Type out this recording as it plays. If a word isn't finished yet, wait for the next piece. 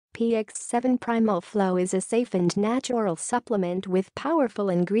PX7 Primal Flow is a safe and natural supplement with powerful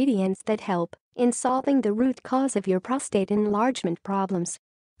ingredients that help in solving the root cause of your prostate enlargement problems.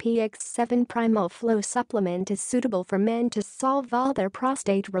 PX7 Primal Flow supplement is suitable for men to solve all their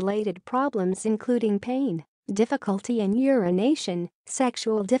prostate-related problems including pain, difficulty in urination,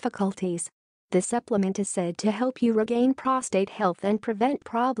 sexual difficulties. The supplement is said to help you regain prostate health and prevent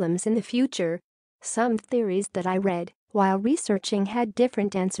problems in the future. Some theories that I read while researching had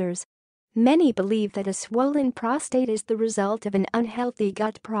different answers. Many believe that a swollen prostate is the result of an unhealthy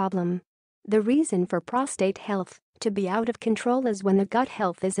gut problem. The reason for prostate health to be out of control is when the gut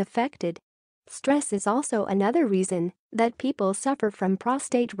health is affected. Stress is also another reason that people suffer from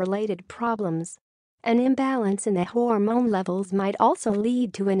prostate-related problems. An imbalance in the hormone levels might also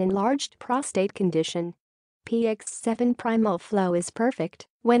lead to an enlarged prostate condition. PX7 Primal Flow is perfect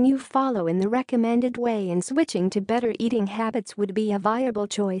when you follow in the recommended way, and switching to better eating habits would be a viable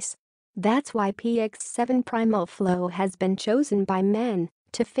choice. That's why PX7 Primal Flow has been chosen by men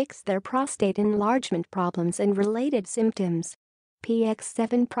to fix their prostate enlargement problems and related symptoms.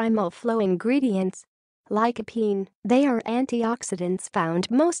 PX7 Primal Flow ingredients: lycopene. They are antioxidants found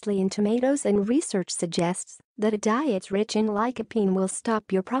mostly in tomatoes, and research suggests that a diet rich in lycopene will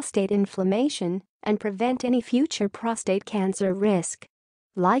stop your prostate inflammation and prevent any future prostate cancer risk.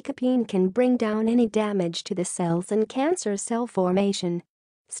 Lycopene can bring down any damage to the cells and cancer cell formation.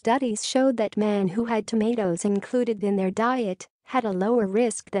 Studies showed that men who had tomatoes included in their diet had a lower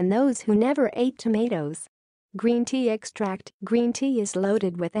risk than those who never ate tomatoes. Green tea extract. Green tea is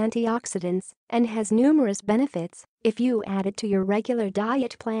loaded with antioxidants and has numerous benefits if you add it to your regular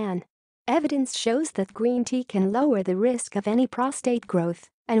diet plan. Evidence shows that green tea can lower the risk of any prostate growth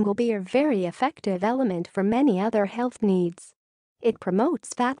and will be a very effective element for many other health needs. It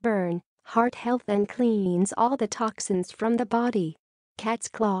promotes fat burn, heart health, and cleans all the toxins from the body. Cat's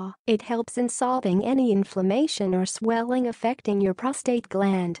claw. It helps in solving any inflammation or swelling affecting your prostate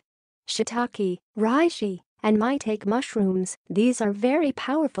gland. Shiitake, reishi, and maitake mushrooms. These are very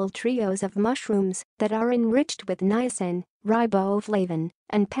powerful trios of mushrooms that are enriched with niacin, riboflavin,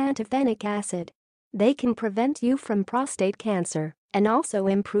 and pantothenic acid. They can prevent you from prostate cancer and also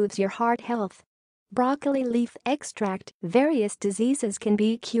improves your heart health. Broccoli leaf extract. Various diseases can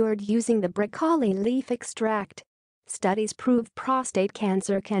be cured using the broccoli leaf extract. Studies prove prostate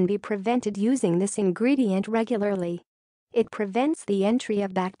cancer can be prevented using this ingredient regularly. It prevents the entry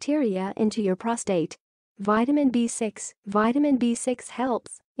of bacteria into your prostate. Vitamin B6. Vitamin B6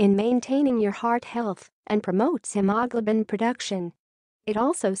 helps in maintaining your heart health and promotes hemoglobin production. It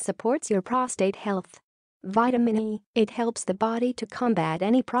also supports your prostate health. Vitamin E. It helps the body to combat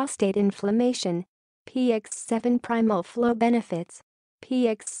any prostate inflammation. PX7 Primal Flow benefits.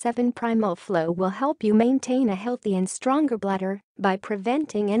 PX7 Primal Flow will help you maintain a healthy and stronger bladder by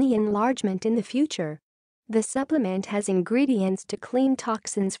preventing any enlargement in the future. The supplement has ingredients to clean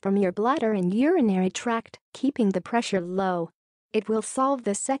toxins from your bladder and urinary tract, keeping the pressure low. It will solve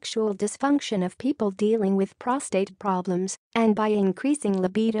the sexual dysfunction of people dealing with prostate problems, and by increasing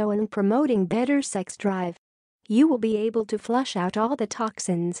libido and promoting better sex drive, you will be able to flush out all the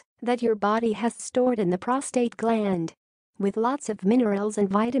toxins that your body has stored in the prostate gland. With lots of minerals and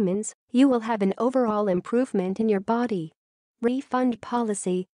vitamins, you will have an overall improvement in your body. Refund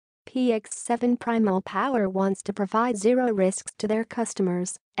policy. PX7 Primal Power wants to provide zero risks to their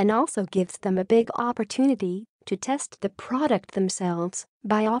customers and also gives them a big opportunity to test the product themselves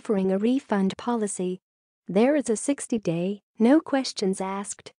by offering a refund policy. There is a 60-day, no questions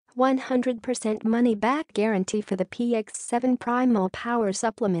asked, 100% money-back guarantee for the PX7 Primal Power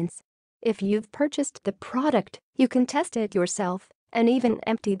supplements. If you've purchased the product, you can test it yourself and even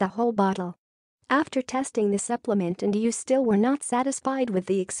empty the whole bottle. After testing the supplement and you still were not satisfied with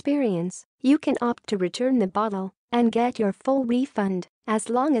the experience, you can opt to return the bottle and get your full refund as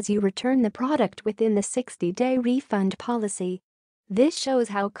long as you return the product within the 60-day refund policy. This shows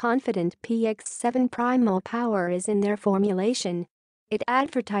how confident PX7 Primal Power is in their formulation. It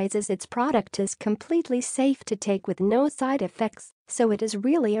advertises its product as completely safe to take with no side effects, so it is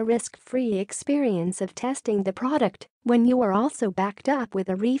really a risk-free experience of testing the product when you are also backed up with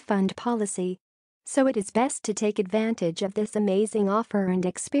a refund policy. So it is best to take advantage of this amazing offer and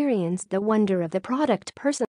experience the wonder of the product personally.